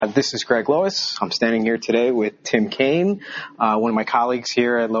This is Greg Lois. I'm standing here today with Tim Kane, one of my colleagues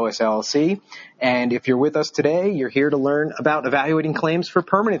here at Lois LLC. And if you're with us today, you're here to learn about evaluating claims for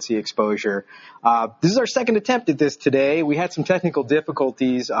permanency exposure. This is our second attempt at this today. We had some technical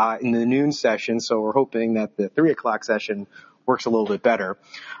difficulties in the noon session, so we're hoping that the 3 o'clock session works a little bit better.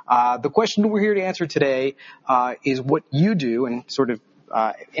 The question we're here to answer today is what you do and sort of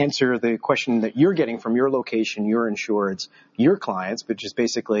answer the question that you're getting from your location, your insureds, your clients, which is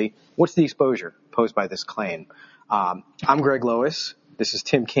basically, what's the exposure posed by this claim? I'm Greg Lois. This is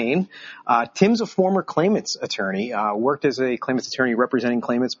Tim Kane. Tim's a former claimants attorney, worked as a claimants attorney representing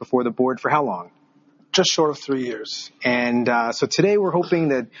claimants before the board for how long? Just short of 3 years. And so today we're hoping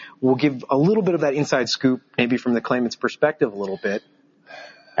that we'll give a little bit of that inside scoop, maybe from the claimant's perspective a little bit,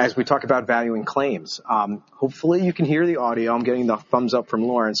 as we talk about valuing claims. Hopefully you can hear the audio. I'm getting the thumbs up from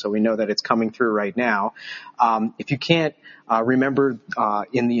Lauren, so we know that it's coming through right now. If you can't remember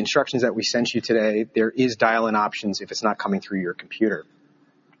in the instructions that we sent you today, there is dial-in options if it's not coming through your computer.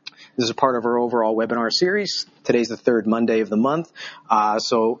 This is a part of our overall webinar series. Today's the third Monday of the month,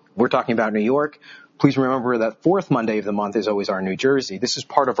 so we're talking about New York. Please remember that fourth Monday of the month is always our New Jersey. This is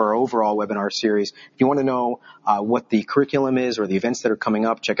part of our overall webinar series. If you want to know what the curriculum is or the events that are coming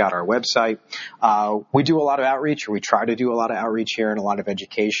up, check out our website. We do a lot of outreach, or we try to do a lot of outreach here and a lot of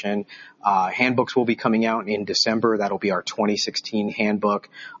education. Handbooks will be coming out in December. That'll be our 2016 handbook.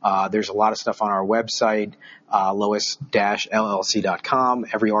 There's a lot of stuff on our website, lois-llc.com.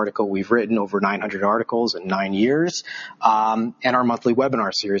 Every article we've written, over 900 articles in 9 years. And our monthly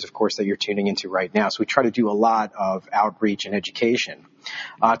webinar series, of course, that you're tuning into right now. So we try to do a lot of outreach and education.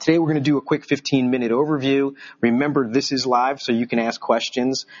 Today we're going to do a quick 15-minute overview. Remember, this is live, so you can ask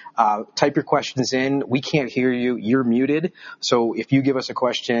questions. Type your questions in. We can't hear you. You're muted. So if you give us a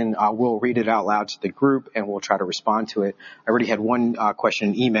question, we'll read it out loud to the group, and we'll try to respond to it. I already had one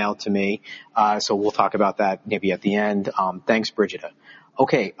question emailed to me, so we'll talk about that maybe at the end. Thanks, Brigida.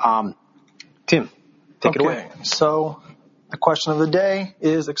 Okay, Tim, take it away. So the question of the day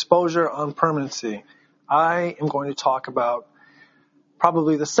is exposure on permanency. I am going to talk about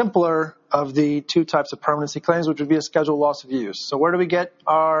probably the simpler of the two types of permanency claims, which would be a scheduled loss of use. So where do we get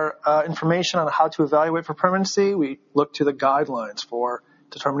our information on how to evaluate for permanency? We look to the guidelines for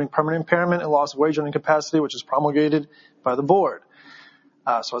determining permanent impairment and loss of wage earning capacity, which is promulgated by the board.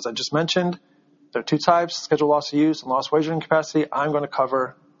 So as I just mentioned, there are two types, scheduled loss of use and loss of wage earning capacity. I'm going to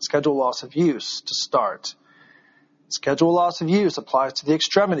cover scheduled loss of use to start. Scheduled loss of use applies to the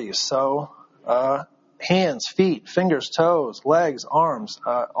extremities. So hands, feet, fingers, toes, legs, arms,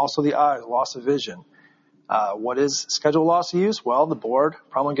 also the eyes, loss of vision. What is scheduled loss of use? Well, the board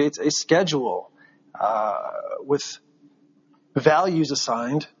promulgates a schedule with values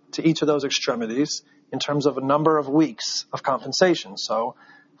assigned to each of those extremities in terms of a number of weeks of compensation. So,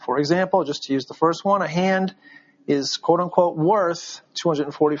 for example, just to use the first one, a hand is quote-unquote worth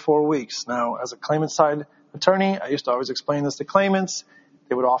 244 weeks. Now, as a claimant side attorney, I used to always explain this to claimants.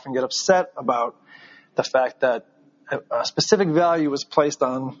 They would often get upset about the fact that a specific value was placed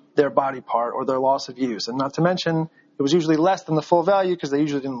on their body part or their loss of use. And not to mention, it was usually less than the full value because they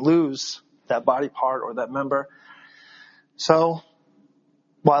usually didn't lose that body part or that member. So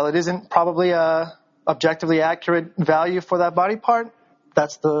while it isn't probably a objectively accurate value for that body part,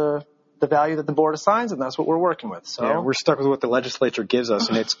 that's the value that the board assigns, and that's what we're working with. So yeah, we're stuck with what the legislature gives us,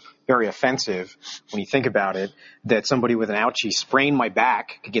 and it's very offensive when you think about it, that somebody with an ouchie sprained my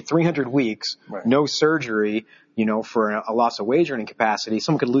back could get 300 weeks, right, no surgery, for a loss of wage earning capacity.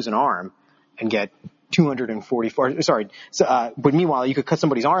 Someone could lose an arm and get 244, sorry. But meanwhile, you could cut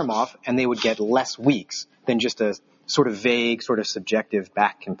somebody's arm off, and they would get less weeks than just a sort of vague, sort of subjective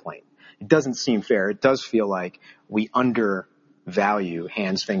back complaint. It doesn't seem fair. It does feel like we undervalue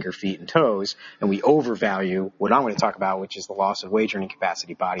hands, finger, feet, and toes, and we overvalue what I'm going to talk about, which is the loss of wage earning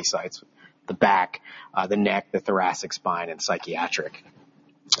capacity body sites, the back, the neck, the thoracic spine, and psychiatric.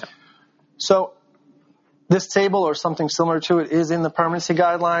 So this table or something similar to it is in the permanency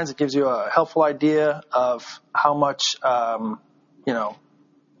guidelines. It gives you a helpful idea of how much,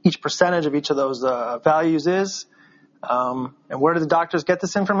 each percentage of each of those values is. And where do the doctors get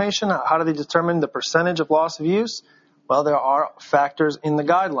this information? How do they determine the percentage of loss of use? Well, there are factors in the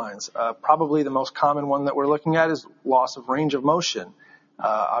guidelines. Probably the most common one that we're looking at is loss of range of motion.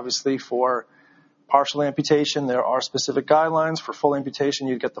 Obviously, for partial amputation, there are specific guidelines. For full amputation,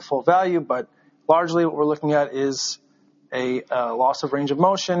 you'd get the full value, but largely what we're looking at is a loss of range of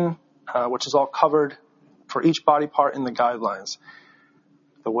motion, which is all covered for each body part in the guidelines.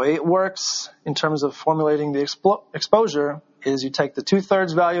 The way it works in terms of formulating the exposure is you take the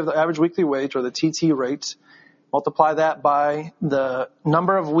 2/3 value of the average weekly wage, or the TT rate, multiply that by the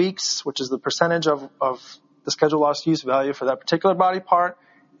number of weeks, which is the percentage of the scheduled loss use value for that particular body part,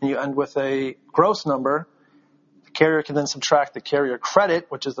 and you end with a gross number. The carrier can then subtract the carrier credit,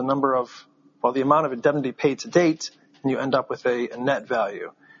 which is the amount of indemnity paid to date, and you end up with a net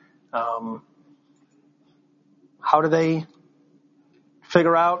value. How do they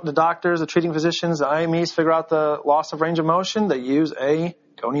figure out, the doctors, the treating physicians, the IMEs figure out the loss of range of motion? They use a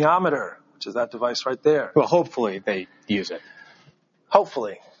goniometer, which is that device right there. Well, hopefully they use it.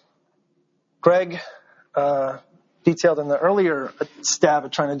 Hopefully. Greg detailed in the earlier stab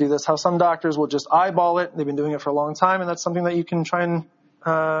at trying to do this how some doctors will just eyeball it. They've been doing it for a long time, and that's something that you can try and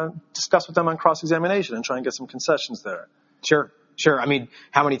discuss with them on cross-examination and try and get some concessions there. Sure. I mean,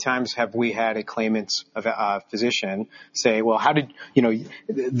 how many times have we had a claimant's physician say, well, how did,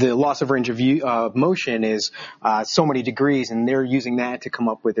 the loss of range of motion is so many degrees, and they're using that to come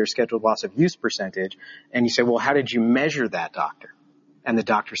up with their scheduled loss of use percentage. And you say, well, how did you measure that, doctor? And the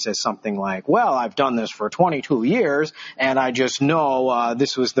doctor says something like, well, I've done this for 22 years, and I just know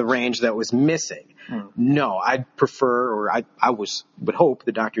this was the range that was missing. No, I'd prefer, or I would hope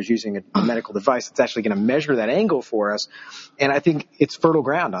the doctor's using a medical device that's actually going to measure that angle for us. And I think it's fertile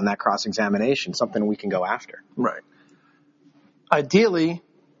ground on that cross-examination, something we can go after. Right. Ideally,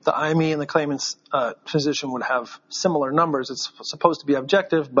 the IME and the claimant's physician would have similar numbers. It's supposed to be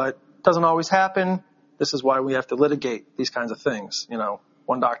objective, but it doesn't always happen. This is why we have to litigate these kinds of things.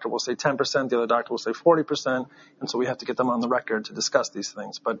 One doctor will say 10%, the other doctor will say 40%, and so we have to get them on the record to discuss these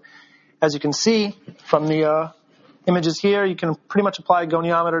things. But as you can see from the images here, you can pretty much apply a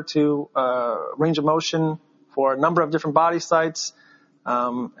goniometer to range of motion for a number of different body sites,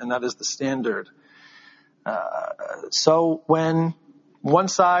 and that is the standard. So when one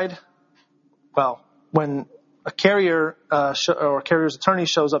side, when a carrier or a carrier's attorney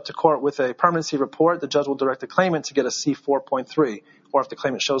shows up to court with a permanency report, the judge will direct the claimant to get a C4.3. Or if the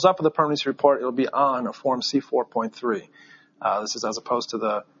claimant shows up with a permanency report, it'll be on a form C4.3. This is as opposed to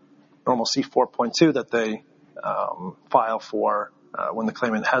the normal C4.2 that they file for when the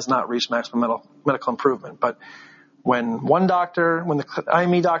claimant has not reached maximum medical improvement. But when the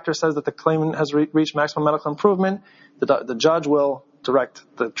IME doctor says that the claimant has reached maximum medical improvement, the judge will direct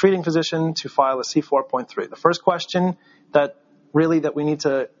the treating physician to file a C4.3. The first question that we need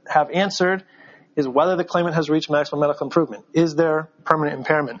to have answered is whether the claimant has reached maximum medical improvement. Is there permanent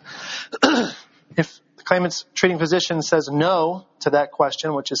impairment? If the claimant's treating physician says no to that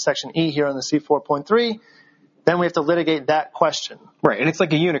question, which is section E here on the C4.3, then we have to litigate that question. Right, and it's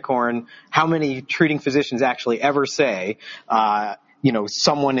like a unicorn. How many treating physicians actually ever say,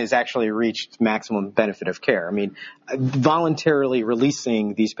 someone has actually reached maximum benefit of care? I mean, voluntarily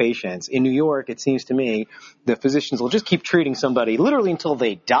releasing these patients in New York, it seems to me, the physicians will just keep treating somebody literally until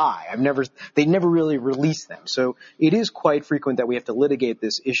they die. They never really release them. So it is quite frequent that we have to litigate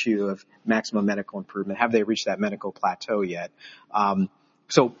this issue of maximum medical improvement. Have they reached that medical plateau yet?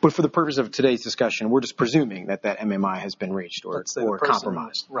 But for the purpose of today's discussion, we're just presuming that MMI has been reached or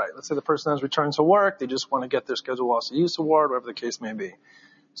compromised. Right. Let's say the person has returned to work. They just want to get their scheduled loss of use award, whatever the case may be.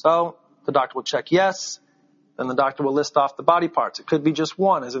 So the doctor will check yes. Then the doctor will list off the body parts. It could be just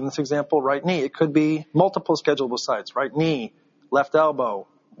one, as in this example, right knee. It could be multiple schedulable sites, right knee, left elbow,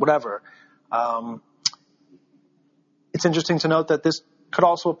 whatever. It's interesting to note that this could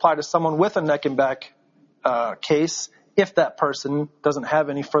also apply to someone with a neck and back case, if that person doesn't have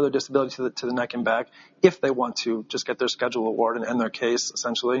any further disability to the neck and back, if they want to just get their schedule award and end their case,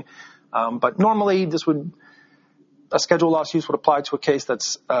 essentially. But normally a schedule loss use would apply to a case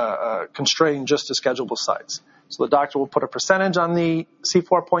that's constrained just to schedulable sites. So the doctor will put a percentage on the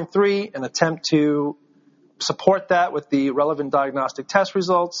C4.3 and attempt to support that with the relevant diagnostic test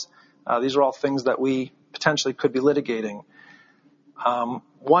results. These are all things that we potentially could be litigating.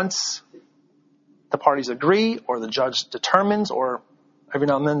 Once the parties agree, or the judge determines, or every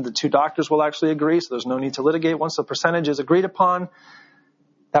now and then the two doctors will actually agree, so there's no need to litigate. Once the percentage is agreed upon,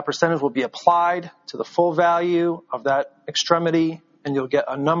 that percentage will be applied to the full value of that extremity, and you'll get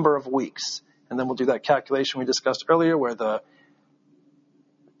a number of weeks. And then we'll do that calculation we discussed earlier, where the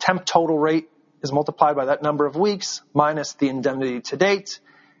temp total rate is multiplied by that number of weeks minus the indemnity to date.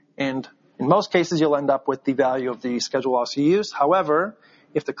 And in most cases, you'll end up with the value of the schedule loss of use. However,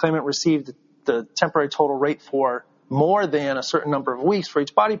 if the claimant received the temporary total rate for more than a certain number of weeks for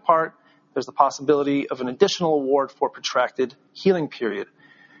each body part, there's the possibility of an additional award for protracted healing period.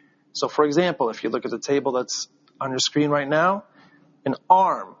 So, for example, if you look at the table that's on your screen right now, an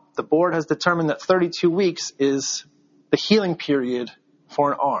arm, the board has determined that 32 weeks is the healing period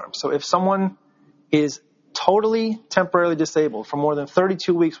for an arm. So if someone is totally temporarily disabled for more than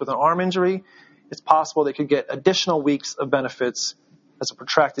 32 weeks with an arm injury, it's possible they could get additional weeks of benefits as a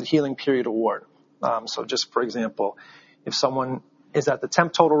protracted healing period award. So just for example, if someone is at the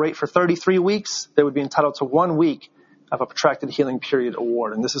temp total rate for 33 weeks, they would be entitled to 1 week of a protracted healing period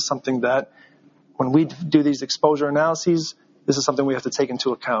award. And this is something that when we do these exposure analyses, this is something we have to take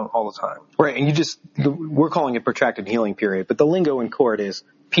into account all the time. Right, and we're calling it protracted healing period, but the lingo in court is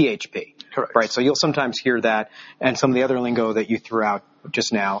PHP. Correct. Right, so you'll sometimes hear that, and some of the other lingo that you threw out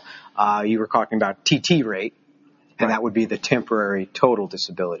just now, you were talking about TT rate, and Right. that would be the temporary total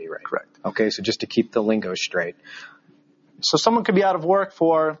disability rate. Correct. Okay, so just to keep the lingo straight. So someone could be out of work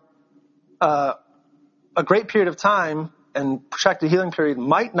for a great period of time, and protracted healing period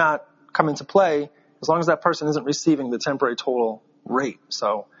might not come into play as long as that person isn't receiving the temporary total rate.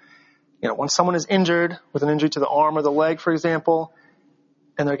 So, when someone is injured with an injury to the arm or the leg, for example,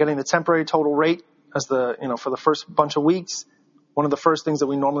 and they're getting the temporary total rate as for the first bunch of weeks, one of the first things that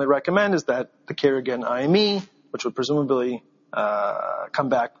we normally recommend is that the carrier get an IME, which would presumably come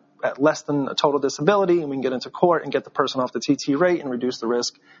back at less than a total disability, and we can get into court and get the person off the TT rate and reduce the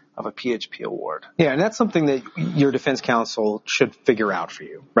risk of a PHP award. Yeah, and that's something that your defense counsel should figure out for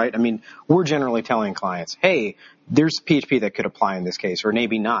you, right? I mean, we're generally telling clients, hey, there's PHP that could apply in this case, or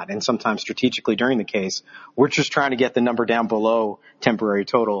maybe not. And sometimes strategically during the case, we're just trying to get the number down below temporary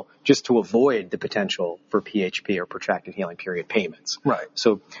total just to avoid the potential for PHP or protracted healing period payments. Right.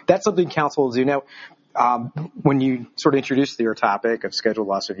 So that's something counsel will do. Now, when you sort of introduced your topic of scheduled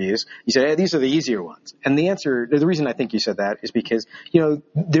loss of use, you said, hey, these are the easier ones. And the reason I think you said that is because,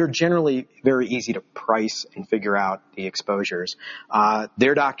 they're generally very easy to price and figure out the exposures.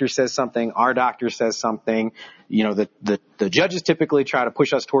 Their doctor says something, our doctor says something. The judges typically try to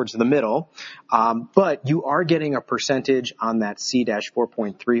push us towards the middle. But you are getting a percentage on that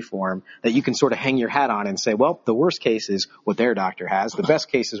C-4.3 form that you can sort of hang your hat on and say, well, the worst case is what their doctor has. The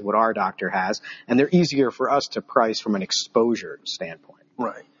best case is what our doctor has. And they're easier for us to price from an exposure standpoint.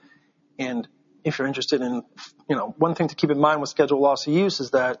 Right. And if you're interested in, one thing to keep in mind with scheduled loss of use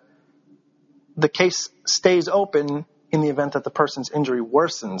is that the case stays open in the event that the person's injury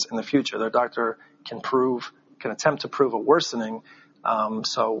worsens in the future. Their doctor can attempt to prove a worsening.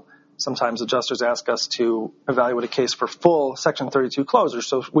 So sometimes adjusters ask us to evaluate a case for full Section 32 closure.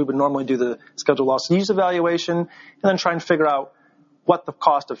 So we would normally do the scheduled loss of use evaluation and then try and figure out what the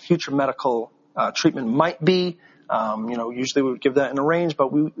cost of future medical treatment might be. Usually we would give that in a range, but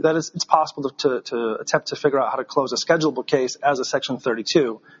it's possible to attempt to figure out how to close a schedulable case as a Section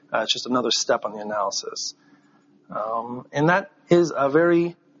 32. It's just another step on the analysis. And that is a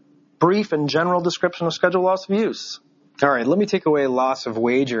very brief and general description of scheduled loss of use. All right, let me take away loss of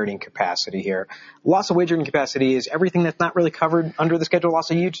wage earning capacity here. Loss of wage earning capacity is everything that's not really covered under the scheduled loss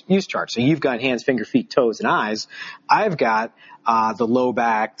of use chart. So you've got hands, finger, feet, toes, and eyes. I've got the low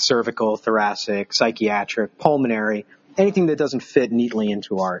back, cervical, thoracic, psychiatric, pulmonary, anything that doesn't fit neatly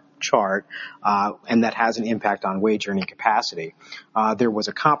into our chart and that has an impact on wage earning capacity. There was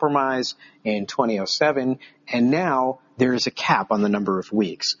a compromise in 2007, and now there is a cap on the number of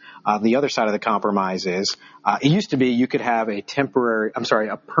weeks. The other side of the compromise is it used to be you could have a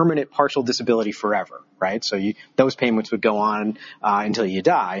permanent partial disability forever, right? So those payments would go on until you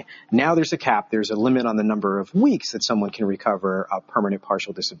die. Now there's a cap. There's a limit on the number of weeks that someone can recover a permanent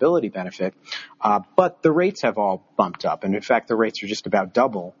partial disability benefit. But the rates have all bumped up. And in fact, the rates are just about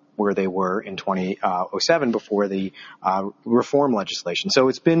double where they were in 2007 before the reform legislation. So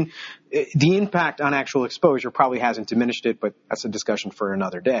it's been the impact on actual exposure probably hasn't diminished it, but that's a discussion for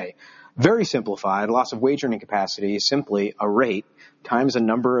another day. Very simplified, loss of wage earning capacity is simply a rate times a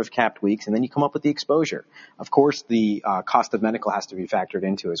number of capped weeks, and then you come up with the exposure. Of course, the cost of medical has to be factored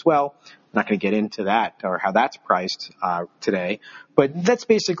into as well. I'm not going to get into that or how that's priced today, but that's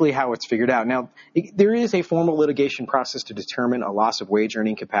basically how it's figured out. Now, there is a formal litigation process to determine a loss of wage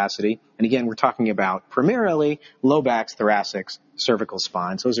earning capacity, and again, we're talking about primarily low backs, thoracics, cervical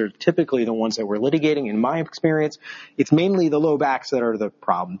spines. Those are typically the ones that we're litigating. In my experience, it's mainly the low backs that are the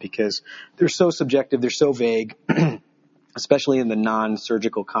problem because they're so subjective, they're so vague. Especially in the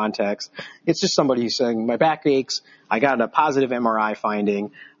non-surgical context. It's just somebody who's saying, my back aches, I got a positive MRI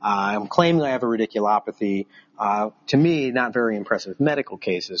finding, I'm claiming I have a radiculopathy. To me, not very impressive medical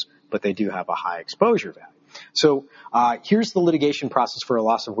cases, but they do have a high exposure value. So here's the litigation process for a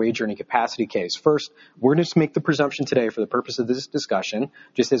loss of wage earning capacity case. First, we're going to make the presumption today for the purpose of this discussion,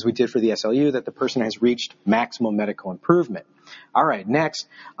 just as we did for the SLU, that the person has reached maximum medical improvement. All right, next,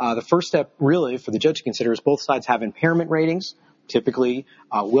 the first step really for the judge to consider is both sides have impairment ratings. typically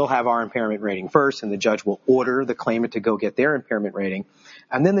we'll have our impairment rating first, and the judge will order the claimant to go get their impairment rating.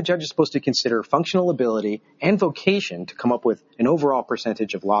 And then the judge is supposed to consider functional ability and vocation to come up with an overall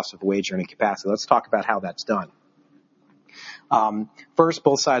percentage of loss of wage earning capacity. Let's talk about how that's done. First,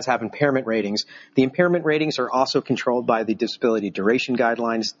 both sides have impairment ratings. The impairment ratings are also controlled by the disability duration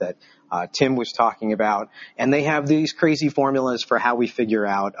guidelines that Tim was talking about, and they have these crazy formulas for how we figure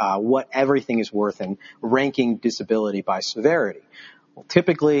out what everything is worth and ranking disability by severity. Well,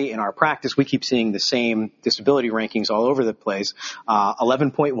 typically in our practice, we keep seeing the same disability rankings all over the place.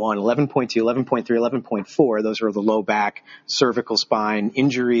 11.1, 11.2, 11.3, 11.4. Those are the low back, cervical spine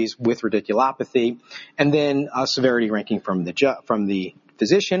injuries with radiculopathy. And then a severity ranking from the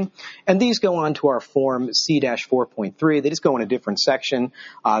physician. And these go on to our form C-4.3. They just go in a different section.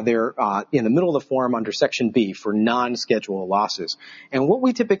 They're in the middle of the form under section B for non-schedule losses. And what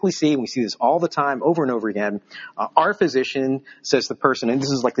we typically see, and we see this all the time over and over again, our physician says the person, and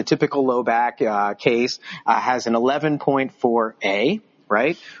this is like the typical low back case, has an 11.4A,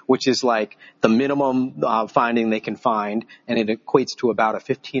 right? Which is like the minimum finding they can find, and it equates to about a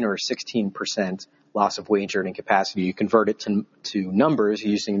 15 or 16% loss of wage earning capacity. You convert it to numbers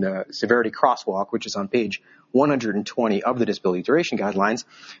using the severity crosswalk, which is on page 120 of the disability duration guidelines.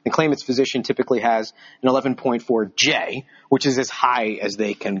 The claimant's physician typically has an 11.4J, which is as high as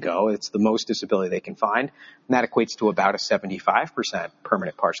they can go. It's the most disability they can find, and that equates to about a 75%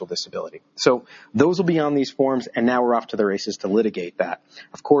 permanent partial disability. So those will be on these forms, and now we're off to the races to litigate that.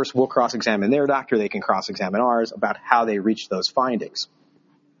 Of course, we'll cross-examine their doctor. They can cross-examine ours about how they reached those findings.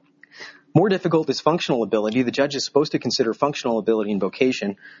 More difficult is functional ability. The judge is supposed to consider functional ability and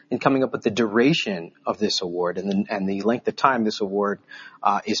vocation in coming up with the duration of this award and the length of time this award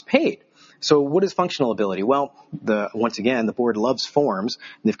is paid. So what is functional ability? Well, once again, the board loves forms.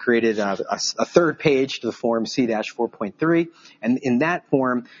 They've created a third page to the form C-4.3. And in that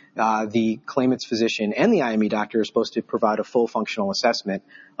form, the claimant's physician and the IME doctor are supposed to provide a full functional assessment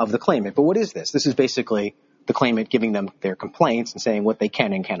of the claimant. But what is this? This is basically the claimant giving them their complaints and saying what they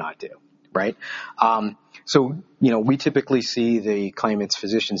can and cannot do. Right? So, we typically see the claimant's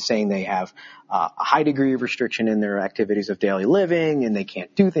physician saying they have a high degree of restriction in their activities of daily living, and they can't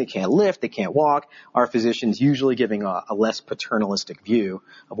lift, they can't walk. Our physician's usually giving a less paternalistic view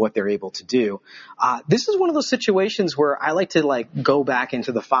of what they're able to do. This is one of those situations where I like to go back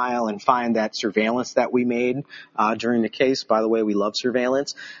into the file and find that surveillance that we made during the case. By the way, we love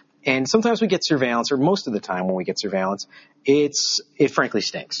surveillance. And sometimes we get surveillance, or most of the time when we get surveillance, it frankly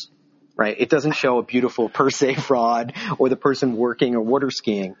stinks. Right? It doesn't show a beautiful per se fraud or the person working or water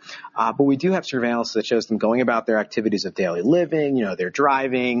skiing. But we do have surveillance that shows them going about their activities of daily living. They're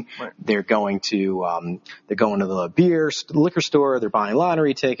driving. Right. They're going to the liquor store. They're buying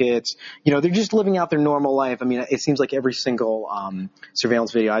lottery tickets. They're just living out their normal life. I mean, it seems like every single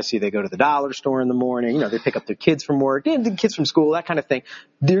surveillance video I see, they go to the dollar store in the morning. They pick up their kids from work, the kids from school, that kind of thing.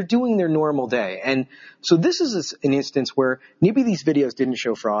 They're doing their normal day. And so this is an instance where maybe these videos didn't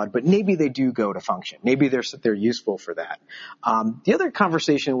show fraud, but maybe they do go to function. Maybe they're useful for that. The other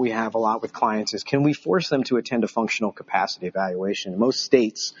conversation we have a lot with clients is, can we force them to attend a functional capacity evaluation? In most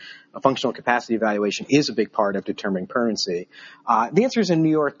states, a functional capacity evaluation is a big part of determining permanency. The answer is in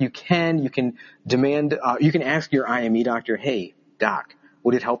New York, you can demand, you can ask your IME doctor, hey, doc,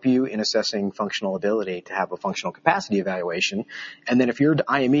 would it help you in assessing functional ability to have a functional capacity evaluation? And then if your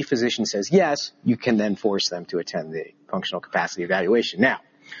IME physician says yes, you can then force them to attend the functional capacity evaluation. Now,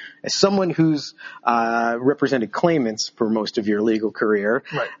 as someone who's represented claimants for most of your legal career,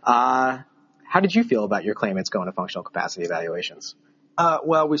 right. How did you feel about your claimants going to functional capacity evaluations?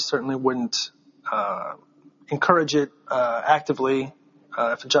 Well, we certainly wouldn't encourage it actively.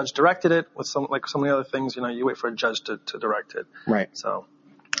 If a judge directed it, with some of the other things, you wait for a judge to direct it. Right. So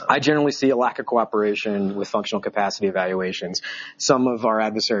I generally see a lack of cooperation with functional capacity evaluations. Some of our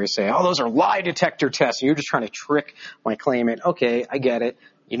adversaries say, oh, those are lie detector tests. You're just trying to trick my claimant. Okay, I get it.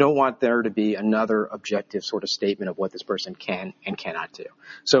 You don't want there to be another objective sort of statement of what this person can and cannot do.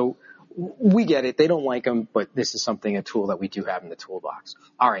 So we get it. They don't like them, but this is a tool that we do have in the toolbox.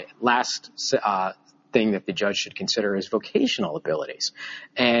 All right, last thing that the judge should consider is vocational abilities.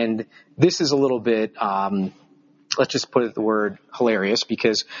 And this is a little bit, let's just put it the word hilarious,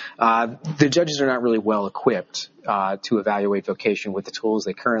 because the judges are not really well equipped to evaluate vocation with the tools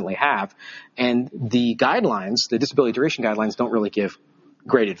they currently have. And the guidelines, the disability duration guidelines, don't really give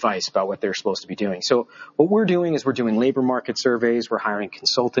great advice about what they're supposed to be doing. So what we're doing is we're doing labor market surveys. We're hiring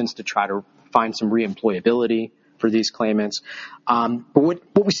consultants to try to find some reemployability for these claimants. But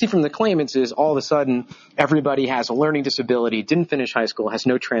what we see from the claimants is all of a sudden everybody has a learning disability, didn't finish high school, has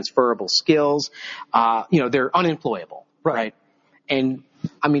no transferable skills. They're unemployable, right? And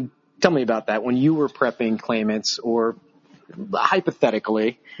I mean, tell me about that. When you were prepping claimants, or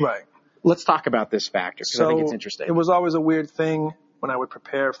hypothetically, Right. let's talk about this factor, because I think it's interesting. It was always a weird thing when I would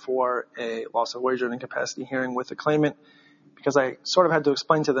prepare for a loss of wage earning capacity hearing with a claimant, because I sort of had to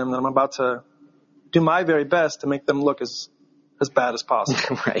explain to them that I'm about to do my very best to make them look as bad as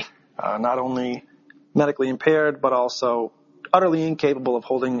possible. Right. Not only medically impaired, but also utterly incapable of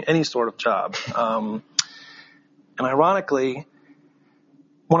holding any sort of job. And ironically,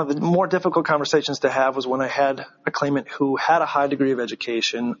 one of the more difficult conversations to have was when I had a claimant who had a high degree of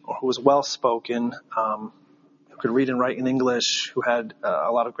education, or who was well-spoken, who could read and write in English, who had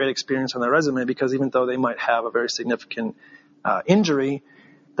a lot of great experience on their resume, because even though they might have a very significant injury,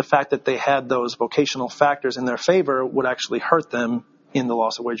 the fact that they had those vocational factors in their favor would actually hurt them in the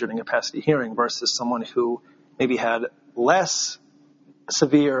loss of wage earning capacity hearing, versus someone who maybe had less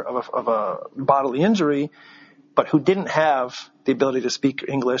severe of a bodily injury, but who didn't have the ability to speak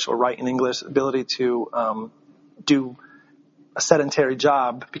English or write in English, ability to do a sedentary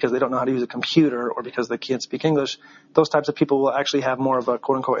job because they don't know how to use a computer or because they can't speak English. Those types of people will actually have more of a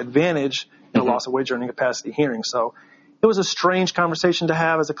quote-unquote advantage in a loss of wage earning capacity hearing. So it was a strange conversation to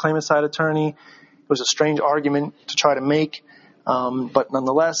have as a claimant side attorney. It was a strange argument to try to make. But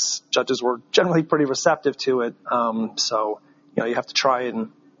nonetheless, judges were generally pretty receptive to it. So, you have to try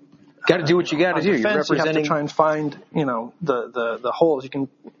and got to do what you got to do. You're representing. You have to try and find, the holes. You can,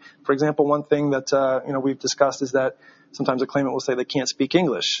 for example, one thing that we've discussed is that sometimes a claimant will say they can't speak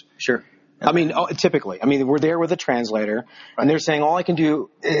English. Sure. I mean, typically. I mean, we're there with a translator, and they're saying all I can do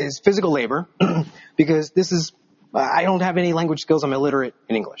is physical labor because this is I don't have any language skills. I'm illiterate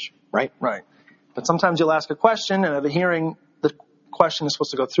in English. Right. Right. But sometimes you'll ask a question, and at a hearing, the question is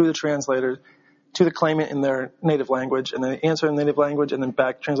supposed to go through the translator to the claimant in their native language, and then answer in native language, and then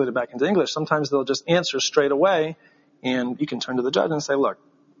translate it back into English. Sometimes they'll just answer straight away, and you can turn to the judge and say, look,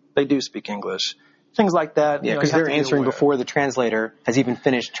 they do speak English. Things like that. Yeah, because they're answering before the translator has even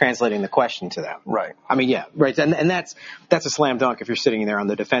finished translating the question to them. Right. I mean, yeah, right. And that's a slam dunk if you're sitting there on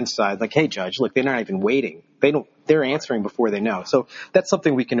the defense side. Like, hey, judge, look, they're not even waiting. They're answering before they know. So that's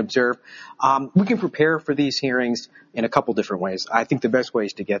something we can observe. We can prepare for these hearings in a couple different ways. I think the best way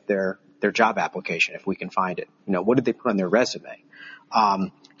is to get their job application if we can find it. What did they put on their resume?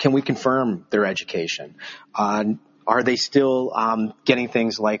 Can we confirm their education? Are they still getting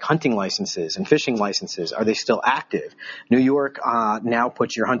things like hunting licenses and fishing licenses? Are they still active? New York now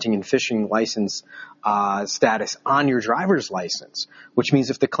puts your hunting and fishing license status on your driver's license, which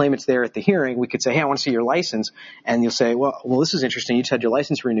means if the claimant's there at the hearing, we could say, hey, I want to see your license. And you'll say, well, this is interesting. You just had your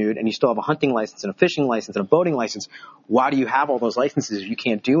license renewed, and you still have a hunting license and a fishing license and a boating license. Why do you have all those licenses if you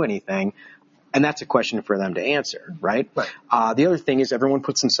can't do anything? And that's a question for them to answer, right? The other thing is everyone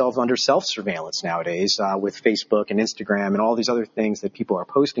puts themselves under self-surveillance nowadays with Facebook and Instagram and all these other things that people are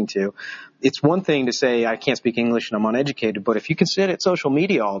posting to. It's one thing to say, I can't speak English and I'm uneducated, but if you can sit at social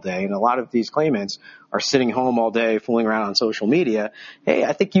media all day, and a lot of these claimants are sitting home all day fooling around on social media, hey,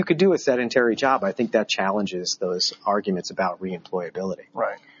 I think you could do a sedentary job. I think that challenges those arguments about reemployability.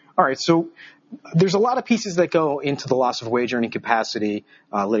 Right. All right, so there's a lot of pieces that go into the loss of wage earning capacity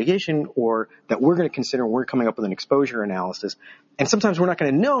litigation, or that we're going to consider when we're coming up with an exposure analysis. And sometimes we're not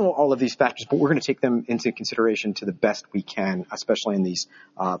going to know all of these factors, but we're going to take them into consideration to the best we can, especially in these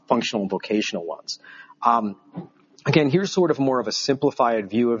functional and vocational ones. Again, here's sort of more of a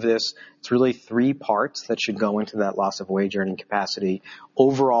simplified view of this. It's really 3 parts that should go into that loss of wage earning capacity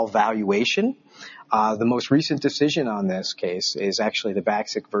overall valuation. The most recent decision on this case is actually the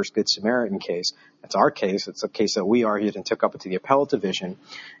Baksic versus Good Samaritan case. That's our case. It's a case that we argued and took up to the appellate division.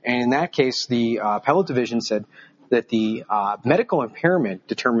 And in that case, the appellate division said that the medical impairment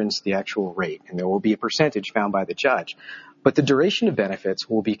determines the actual rate, and there will be a percentage found by the judge. But the duration of benefits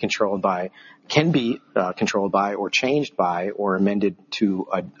will be can be controlled by or changed by or amended to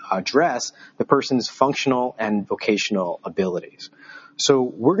address the person's functional and vocational abilities. So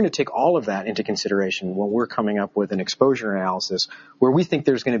we're going to take all of that into consideration when we're coming up with an exposure analysis where we think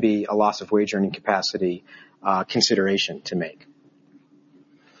there's going to be a loss of wage earning capacity consideration to make.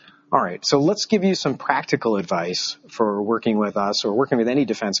 All right, so let's give you some practical advice for working with us or working with any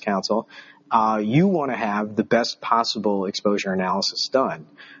defense counsel. You want to have the best possible exposure analysis done.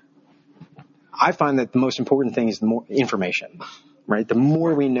 I find that the most important thing is the more information, right? The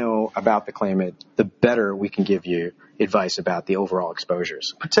more we know about the claimant, the better we can give you advice about the overall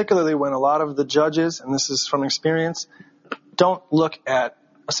exposures. Particularly when a lot of the judges, and this is from experience, don't look at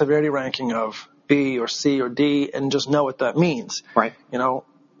a severity ranking of B or C or D and just know what that means. Right.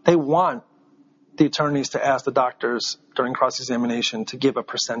 They want the attorneys to ask the doctors during cross-examination to give a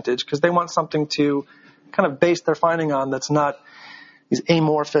percentage because they want something to kind of base their finding on that's not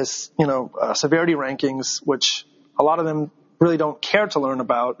amorphous, severity rankings, which a lot of them really don't care to learn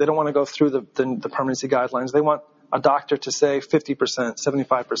about. They don't want to go through the permanency guidelines. They want a doctor to say 50%,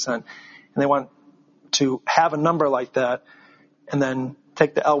 75%, and they want to have a number like that and then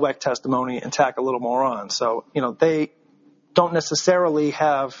take the LWEC testimony and tack a little more on. So, they don't necessarily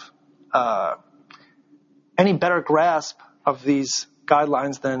have any better grasp of these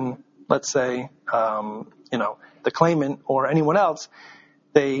guidelines than, let's say, the claimant or anyone else.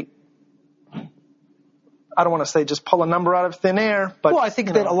 I don't want to say just pull a number out of thin air, but... Well, I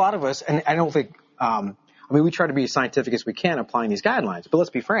think that a lot of us, and I don't think, we try to be as scientific as we can applying these guidelines, but let's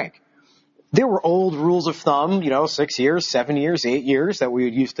be frank. There were old rules of thumb, 6 years, 7 years, 8 years that we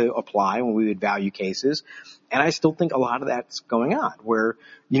would used to apply when we would value cases. And I still think a lot of that's going on where,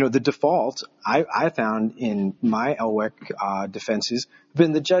 the default I found in my LWEC defenses have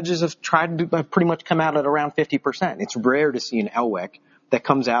been the judges have tried to pretty much come out at around 50%. It's rare to see an LWEC that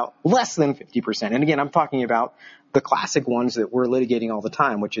comes out less than 50%. And again, I'm talking about the classic ones that we're litigating all the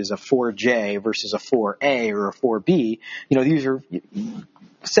time, which is a 4J versus a 4A or a 4B. These are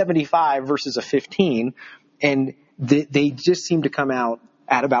 75 versus a 15, and they just seem to come out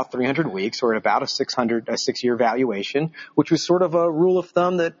at about 300 weeks or at about a 6-year valuation, which was sort of a rule of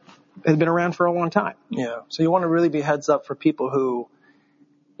thumb that has been around for a long time. Yeah. So you want to really be heads up for people who,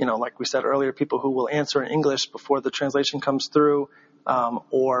 like we said earlier, people who will answer in English before the translation comes through,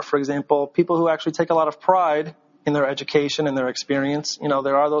 or, for example, people who actually take a lot of pride in their education and their experience.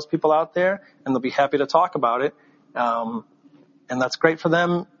 There are those people out there, and they'll be happy to talk about it. And that's great for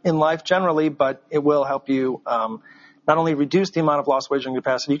them in life generally, but it will help you not only reduce the amount of lost wagering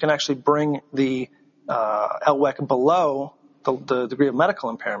capacity, you can actually bring the LWEC below the degree of medical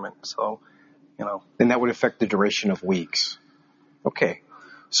impairment. So, And that would affect the duration of weeks. Okay.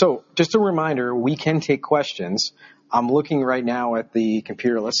 So just a reminder, we can take questions. I'm looking right now at the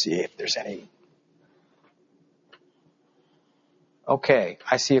computer. Let's see if there's any. Okay,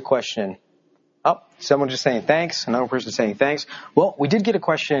 I see a question. Oh, someone just saying thanks. Another person saying thanks. Well, we did get a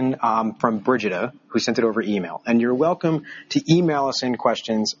question from Brigida, who sent it over email. And you're welcome to email us in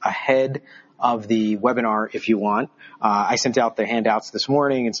questions ahead of the webinar if you want. I sent out the handouts this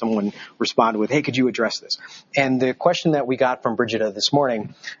morning, and someone responded with, hey, could you address this? And the question that we got from Brigida this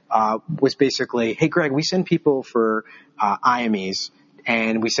morning was basically, hey, Greg, we send people for IMEs,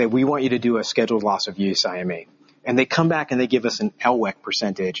 and we say, we want you to do a scheduled loss of use IME. And they come back and they give us an LWEC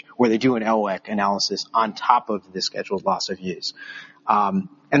percentage where they do an LWEC analysis on top of the scheduled loss of use.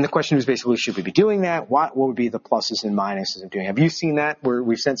 And the question was basically, should we be doing that? What would be the pluses and minuses of doing it? Have you seen that where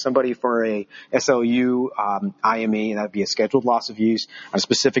we've sent somebody for a SLU IME, and that would be a scheduled loss of use on a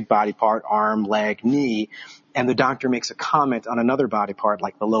specific body part, arm, leg, knee, and the doctor makes a comment on another body part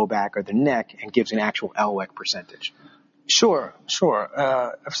like the low back or the neck and gives an actual LWEC percentage? Sure.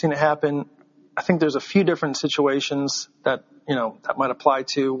 I've seen it happen. I think there's a few different situations that might apply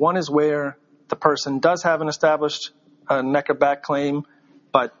to. One is where the person does have an established neck or back claim,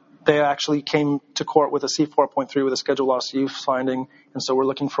 but they actually came to court with a C4.3 with a scheduled loss of use finding, and so we're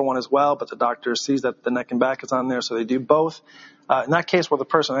looking for one as well, but the doctor sees that the neck and back is on there, so they do both. In that case where the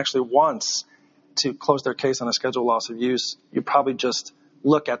person actually wants to close their case on a scheduled loss of use, you probably just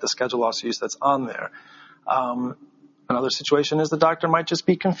look at the scheduled loss of use that's on there. Another situation is the doctor might just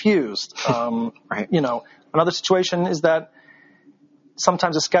be confused. Right. Another situation is that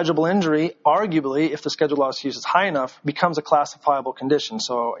sometimes a schedulable injury, arguably, if the scheduled loss of use is high enough, becomes a classifiable condition.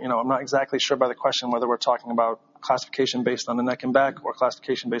 So, I'm not exactly sure by the question whether we're talking about classification based on the neck and back or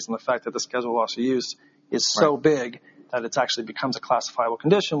classification based on the fact that the scheduled loss of use is so big that it actually becomes a classifiable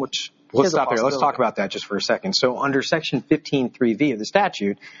condition, which Let's stop there. Let's talk about that just for a second. So under Section 15.3v of the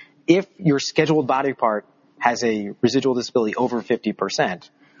statute, if your scheduled body part has a residual disability over 50%,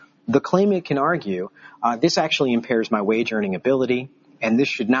 the claimant can argue, this actually impairs my wage earning ability, and this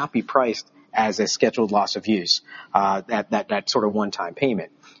should not be priced as a scheduled loss of use, that sort of one-time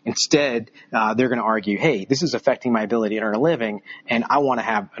payment. Instead, they're going to argue, hey, this is affecting my ability to earn a living, and I want to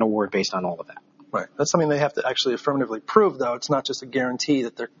have an award based on all of that. Right. That's something they have to actually affirmatively prove, though. It's not just a guarantee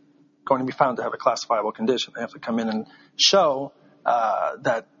that they're going to be found to have a classifiable condition. They have to come in and show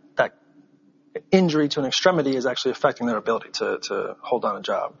that injury to an extremity is actually affecting their ability to hold on a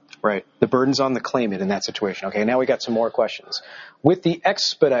job. Right. The burden's on the claimant in that situation. Okay, now we got some more questions. With the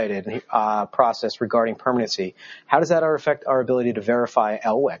expedited process regarding permanency, how does that affect our ability to verify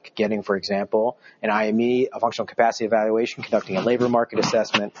LWEC, getting, for example, an IME, a functional capacity evaluation, conducting a labor market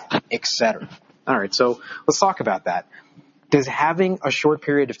assessment, etc.? All right, so let's talk about that. Does having a short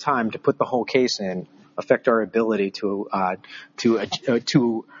period of time to put the whole case in affect our ability to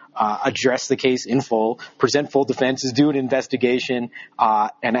address the case in full, present full defenses, do an investigation,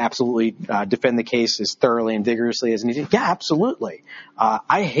 and absolutely defend the case as thoroughly and vigorously as needed? Yeah, absolutely.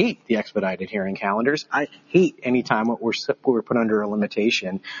 I hate the expedited hearing calendars. I hate any time we're put under a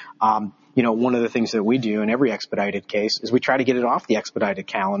limitation. One of the things that we do in every expedited case is we try to get it off the expedited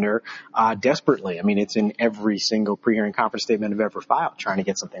calendar desperately. I mean, it's in every single pre-hearing conference statement I've ever filed, trying to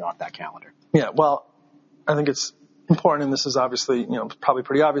get something off that calendar. Yeah, well, I think it's important, and this is obviously, probably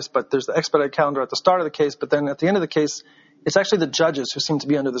pretty obvious, but there's the expedited calendar at the start of the case, but then at the end of the case, it's actually the judges who seem to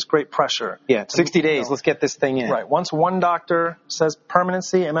be under this great pressure. Yeah, 60 days, let's get this thing in. Right. Once one doctor says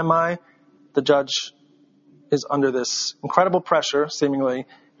permanency, MMI, the judge is under this incredible pressure, seemingly,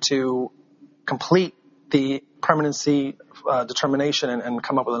 to complete the permanency determination and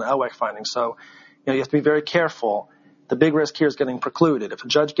come up with an LWEC finding. So, you have to be very careful. The big risk here is getting precluded. If a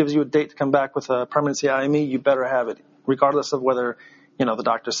judge gives you a date to come back with a permanency IME, you better have it, regardless of whether, the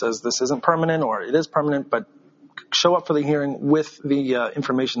doctor says this isn't permanent or it is permanent, but show up for the hearing with the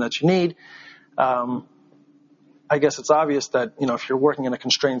information that you need. I guess it's obvious that, if you're working in a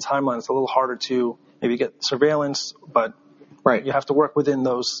constrained timeline, it's a little harder to maybe get surveillance, but right. You have to work within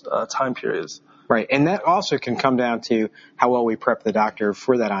those time periods. Right. And that also can come down to how well we prep the doctor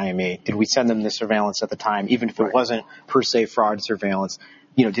for that IME. Did we send them the surveillance at the time, even if it wasn't per se fraud surveillance?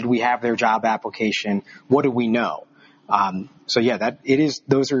 Did we have their job application? What do we know?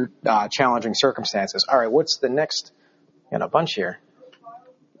 Those are challenging circumstances. All right. What's the next? A bunch here.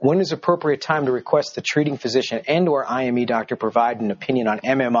 When is appropriate time to request the treating physician and or IME doctor provide an opinion on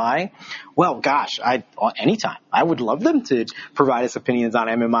MMI? Well, gosh, anytime. I would love them to provide us opinions on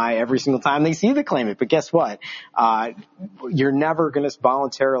MMI every single time they see the claimant. But guess what? You're never going to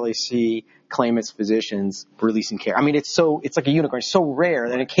voluntarily see claimants' physicians releasing care. I mean, it's like a unicorn. It's so rare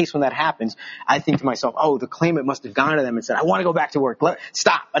that in a case when that happens, I think to myself, oh, the claimant must have gone to them and said, I want to go back to work.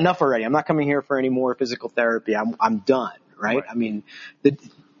 Stop. Enough already. I'm not coming here for any more physical therapy. I'm done. Right? I mean,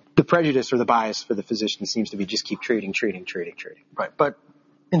 the prejudice or the bias for the physician seems to be just keep treating. Right. But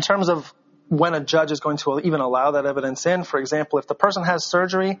in terms of when a judge is going to even allow that evidence in, for example, if the person has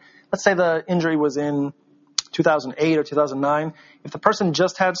surgery, let's say the injury was in 2008 or 2009, if the person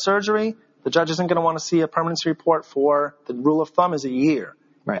just had surgery, the judge isn't going to want to see a permanency report for, the rule of thumb is a year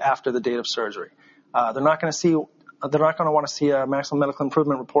after the date of surgery. They're not going to want to see a maximum medical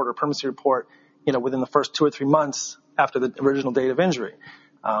improvement report or permanency report, within the first 2 or 3 months after the original date of injury.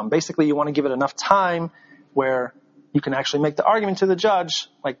 Basically, you want to give it enough time where you can actually make the argument to the judge,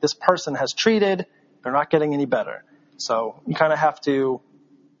 like this person has treated, they're not getting any better. So you kind of have to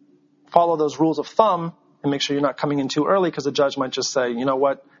follow those rules of thumb and make sure you're not coming in too early, because the judge might just say, you know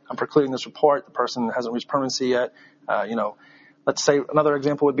what, I'm precluding this report. The person hasn't reached permanency yet. Let's say another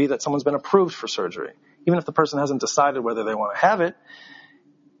example would be that someone's been approved for surgery. Even if the person hasn't decided whether they want to have it,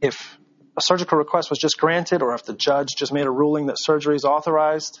 if a surgical request was just granted, or if the judge just made a ruling that surgery is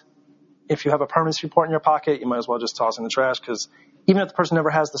authorized, if you have a permanency report in your pocket, you might as well just toss it in the trash, because even if the person never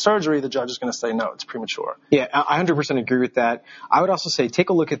has the surgery, the judge is going to say, no, it's premature. Yeah, I 100% agree with that. I would also say take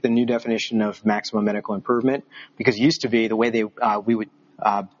a look at the new definition of maximum medical improvement, because it used to be the way we would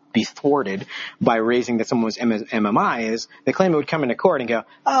be thwarted by raising that someone was MMI is the claimant would come into court and go,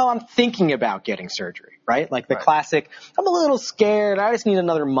 oh, I'm thinking about getting surgery, right? Like the classic, I'm a little scared. I just need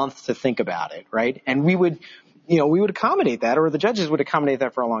another month to think about it, right? And we would accommodate that, or the judges would accommodate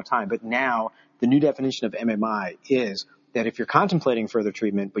that for a long time. But now the new definition of MMI is that if you're contemplating further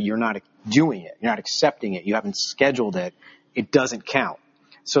treatment, but you're not doing it, you're not accepting it, you haven't scheduled it, it doesn't count.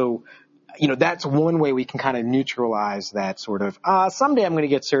 So, that's one way we can kind of neutralize that sort of, someday I'm going to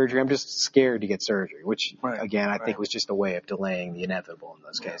get surgery. I'm just scared to get surgery, which, again, I think was just a way of delaying the inevitable in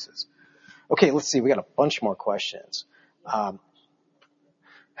those cases. Okay, let's see. We got a bunch more questions.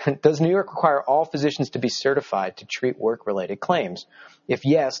 Does New York require all physicians to be certified to treat work-related claims? If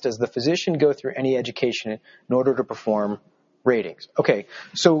yes, does the physician go through any education in order to perform ratings? Okay,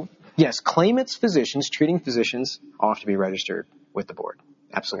 so yes, claimants, physicians, treating physicians all have to be registered with the board.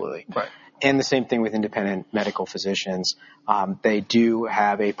 Absolutely. Right. And the same thing with independent medical physicians. They do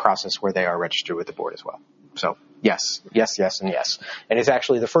have a process where they are registered with the board as well. So yes, and yes. And it's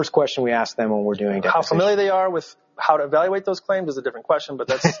actually the first question we ask them when we're doing deposition. How familiar they are with how to evaluate those claims is a different question, but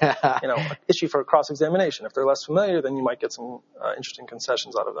that's an issue for cross-examination. If they're less familiar, then you might get some interesting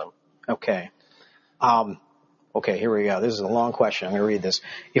concessions out of them. Okay. Okay, here we go. This is a long question. I'm going to read this.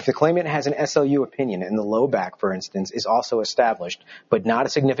 If the claimant has an SLU opinion and the low back, for instance, is also established, but not a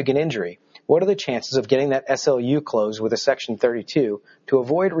significant injury, what are the chances of getting that SLU closed with a Section 32 to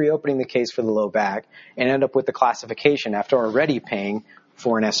avoid reopening the case for the low back and end up with the classification after already paying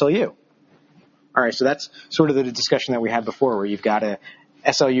for an SLU? All right, so that's sort of the discussion that we had before, where you've got to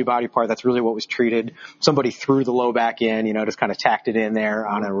SLU body part, that's really what was treated. Somebody threw the low back in, just kind of tacked it in there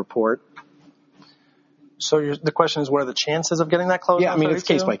on a report. So the question is, what are the chances of getting that closed? Yeah, I mean, it's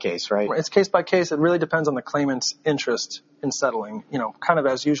case by case, right? It's case by case. It really depends on the claimant's interest in settling. Kind of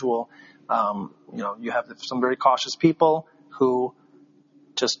as usual, you have some very cautious people who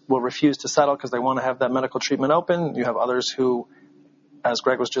just will refuse to settle because they want to have that medical treatment open. You have others who, as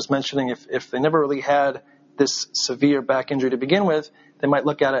Greg was just mentioning, if they never really had this severe back injury to begin with, they might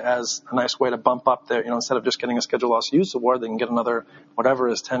look at it as a nice way to bump up their, instead of just getting a scheduled loss of use award, they can get another, whatever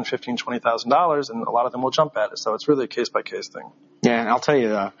is $10,000, $15,000, $20,000, and a lot of them will jump at it. So it's really a case by case thing. Yeah, and I'll tell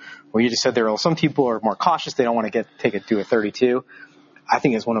you, what you just said there, some people are more cautious. They don't want to take it to a 32. I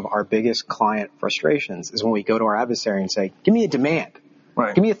think it's one of our biggest client frustrations is when we go to our adversary and say, give me a demand.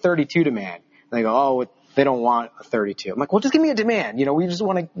 Right. Give me a 32 demand. And they go, oh, they don't want a 32. I'm like, well, just give me a demand. We just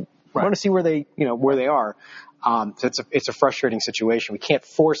want to see where they, where they are. So it's a frustrating situation. We can't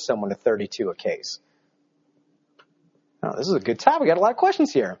force someone to 32 a case. Oh, this is a good time. We got a lot of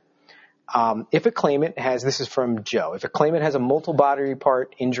questions here. If a claimant has, this is from Joe, if a claimant has a multiple body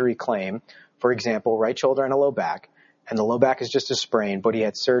part injury claim, for example, right shoulder and a low back, and the low back is just a sprain, but he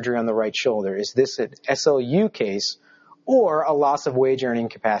had surgery on the right shoulder, is this an SLU case or a loss of wage earning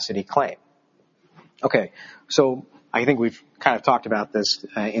capacity claim? Okay, so I think we've kind of talked about this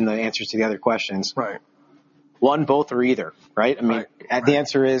in the answers to the other questions. Right. One, both, or either, right? I mean, the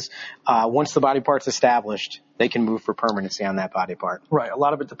answer is once the body part's established, they can move for permanency on that body part. Right. A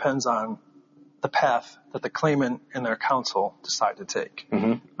lot of it depends on the path that the claimant and their counsel decide to take.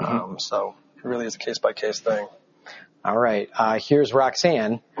 Mm-hmm. So it really is a case-by-case thing. All right. Here's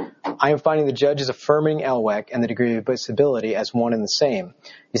Roxanne. I am finding the judge is affirming LWEC and the degree of disability as one and the same.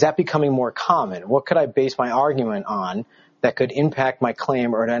 Is that becoming more common? What could I base my argument on that could impact my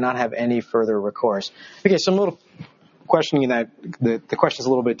claim, or do I not have any further recourse? Okay, so I'm a little questioning that. The question is a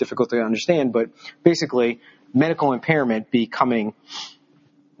little bit difficult to understand, but basically medical impairment becoming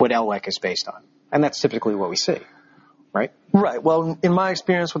what LWEC is based on. And that's typically what we see, right? Right. Well, in my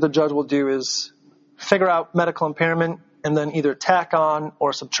experience, what the judge will do is figure out medical impairment and then either tack on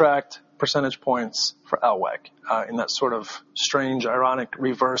or subtract percentage points for LWEC in that sort of strange, ironic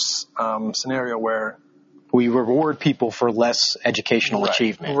reverse scenario where we reward people for less educational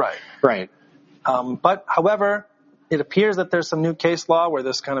achievement. Right. But, however, it appears that there's some new case law where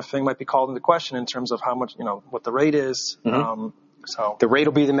this kind of thing might be called into question in terms of how much, what the rate is. Mm-hmm. So the rate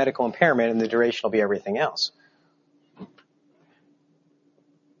will be the medical impairment and the duration will be everything else.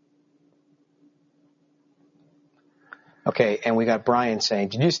 Okay, and we got Brian saying,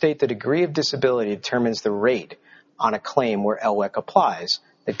 did you state the degree of disability determines the rate on a claim where LWEC applies?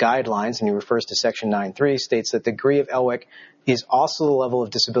 The guidelines, and he refers to Section 9.3, states that the degree of LWEC is also the level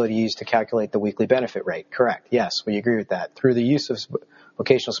of disability used to calculate the weekly benefit rate. Correct. Yes, we agree with that. Through the use of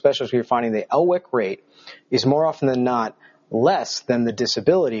vocational specialists, we are finding the LWEC rate is more often than not less than the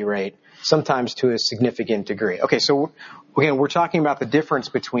disability rate, sometimes to a significant degree. Okay, so again, we're talking about the difference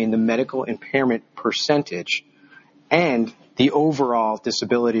between the medical impairment percentage and the overall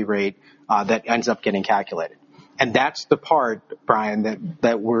disability rate that ends up getting calculated. And that's the part, Brian,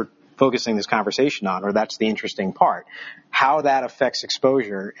 that we're focusing this conversation on, or that's the interesting part, how that affects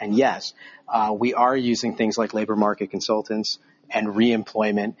exposure. And yes, we are using things like labor market consultants and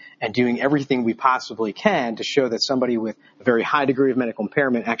reemployment and doing everything we possibly can to show that somebody with a very high degree of medical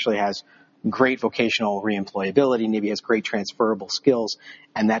impairment actually has great vocational reemployability, maybe has great transferable skills,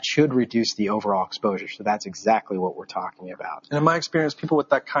 and that should reduce the overall exposure. So that's exactly what we're talking about. And in my experience, people with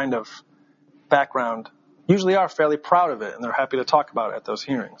that kind of background usually are fairly proud of it, and they're happy to talk about it at those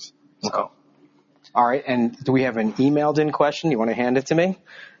hearings. So. Okay. All right, and do we have an emailed in question? You want to hand it to me?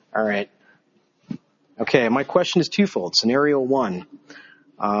 All right. Okay, my question is twofold. Scenario 1,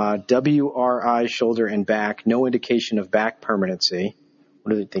 WRI, shoulder and back, no indication of back permanency.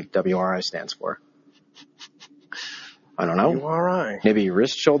 What do you think WRI stands for? I don't know. WRI. Maybe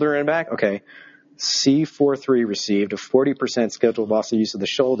wrist, shoulder, and back? Okay. C43 received a 40% scheduled loss of use of the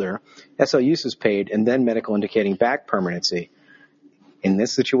shoulder. SLU is paid, and then medical indicating back permanency. In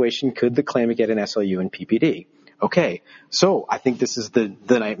this situation, could the claimant get an SLU and PPD? Okay, so I think this is the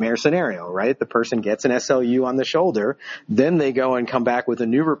nightmare scenario, right? The person gets an SLU on the shoulder, then they go and come back with a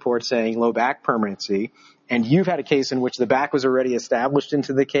new report saying low back permanency, and you've had a case in which the back was already established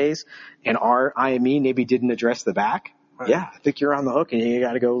into the case, and our IME maybe didn't address the back. Right. Yeah, I think you're on the hook, and you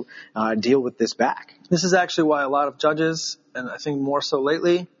got to go deal with this back. This is actually why a lot of judges, and I think more so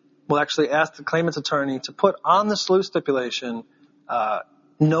lately, will actually ask the claimant's attorney to put on the SLU stipulation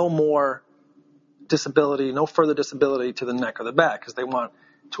no more disability, no further disability to the neck or the back, because they want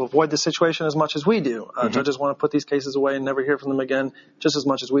to avoid the situation as much as we do. Judges want to put these cases away and never hear from them again just as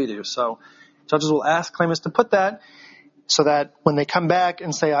much as we do. So judges will ask claimants to put that so that when they come back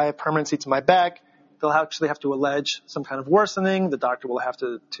and say, I have permanency to my back, they'll actually have to allege some kind of worsening. The doctor will have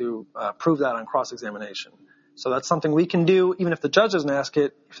to prove that on cross-examination. So that's something we can do, even if the judge doesn't ask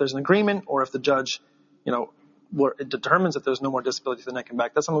it, if there's an agreement or if the judge, it determines that there's no more disability to the neck and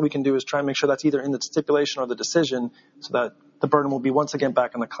back. That's something we can do, is try and make sure that's either in the stipulation or the decision, so that the burden will be once again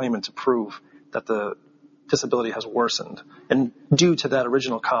back on the claimant to prove that the disability has worsened and due to that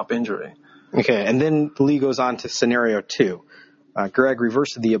original comp injury. Okay, and then Lee goes on to scenario 2. Greg,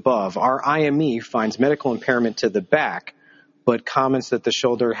 reverse of the above. Our IME finds medical impairment to the back, but comments that the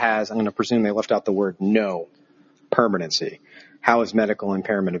shoulder has, I'm going to presume they left out the word no, permanency. How is medical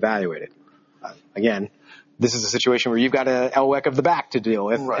impairment evaluated? Again, this is a situation where you've got an LWEC of the back to deal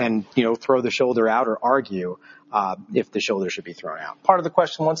with, right, and throw the shoulder out or argue if the shoulder should be thrown out. Part of the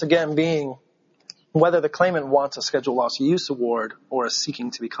question, once again, being whether the claimant wants a scheduled loss of use award or is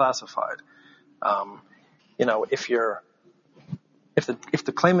seeking to be classified. If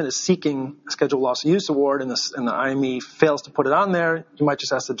the claimant is seeking a scheduled loss of use award and the IME fails to put it on there, you might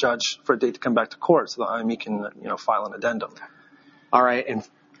just ask the judge for a date to come back to court so the IME can file an addendum. All right, and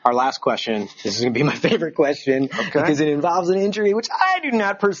our last question, this is going to be my favorite question, because it involves an injury which I do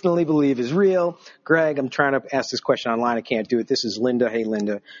not personally believe is real. Greg, I'm trying to ask this question online. I can't do it. This is Linda. Hey,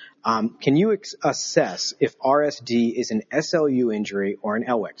 Linda. Can you assess if RSD is an SLU injury or an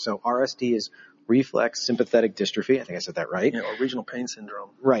LWEC? So RSD is reflex sympathetic dystrophy. I think I said that right. Or regional pain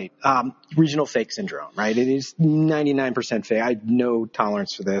syndrome. Right. Regional fake syndrome, right? It is 99% fake. I have no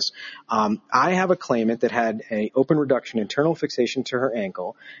tolerance for this. I have a claimant that had a open reduction internal fixation to her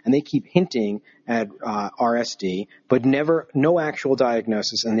ankle, and they keep hinting at RSD, but no actual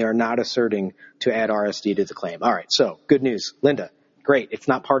diagnosis, and they are not asserting to add RSD to the claim. All right. So good news. Linda, great. It's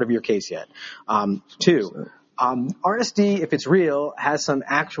not part of your case yet. 2, RSD, if it's real, has some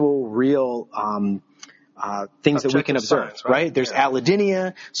actual real things that we can observe, signs, right? There's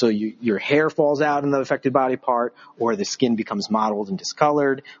allodynia, so your hair falls out in the affected body part, or the skin becomes mottled and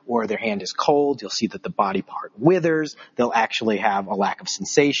discolored, or their hand is cold. You'll see that the body part withers. They'll actually have a lack of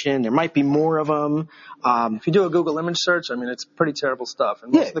sensation. There might be more of them. If you do a Google image search, it's pretty terrible stuff.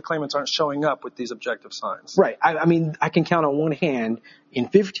 And most of the claimants aren't showing up with these objective signs. Right. I can count on one hand, in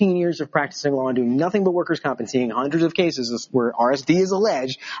 15 years of practicing law and doing nothing but workers' comp and seeing hundreds of cases where RSD is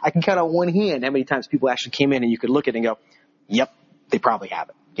alleged, I can count on one hand how many times people actually came in and you could look at it and go, yep, they probably have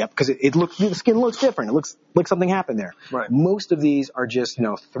it. Yep, because the skin looks different. It looks like something happened there. Right. Most of these are just,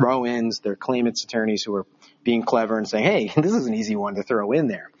 throw-ins. They're claimants' attorneys who are being clever and saying, hey, this is an easy one to throw in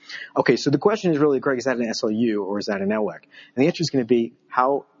there. Okay, so the question is really, Greg, is that an SLU or is that an LWEC? And the answer is going to be,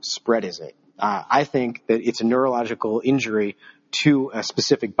 how spread is it? I think that it's a neurological injury to a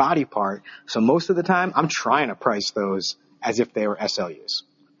specific body part. So most of the time, I'm trying to price those as if they were SLUs.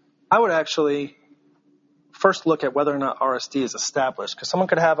 I would actually first look at whether or not RSD is established, because someone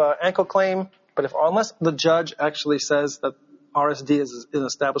could have an ankle claim, but unless the judge actually says that RSD is an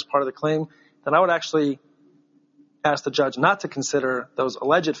established part of the claim, then I would actually ask the judge not to consider those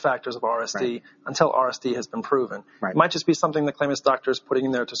alleged factors of RSD until RSD has been proven. Right. It might just be something the claimant's doctor is putting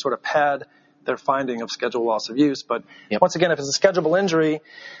in there to sort of pad their finding of scheduled loss of use. But once again, if it's a schedulable injury,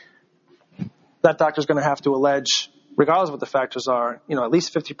 that doctor's going to have to allege, regardless of what the factors are, at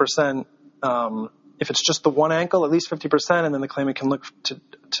least 50%. If it's just the one ankle, at least 50%, and then the claimant can look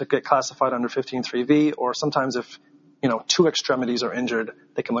to get classified under 15.3v, or sometimes if, 2 extremities are injured,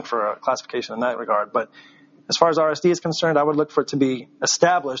 they can look for a classification in that regard. But as far as RSD is concerned, I would look for it to be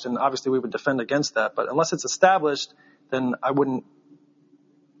established, and obviously we would defend against that. But unless it's established, then I would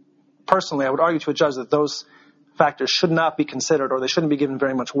argue to a judge that those factors should not be considered, or they shouldn't be given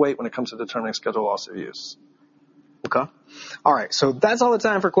very much weight when it comes to determining scheduled loss of use. Okay. All right. So that's all the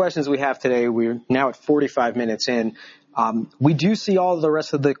time for questions we have today. We're now at 45 minutes in. We do see all the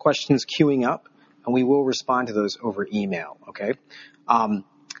rest of the questions queuing up, and we will respond to those over email. Okay.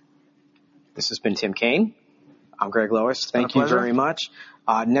 This has been Tim Kane. I'm Greg Lois. Thank you very much.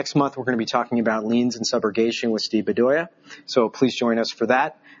 Next month, we're going to be talking about liens and subrogation with Steve Bedoya. So please join us for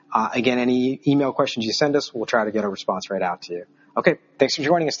that. Again, any email questions you send us, we'll try to get a response right out to you. Okay. Thanks for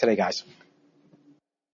joining us today, guys.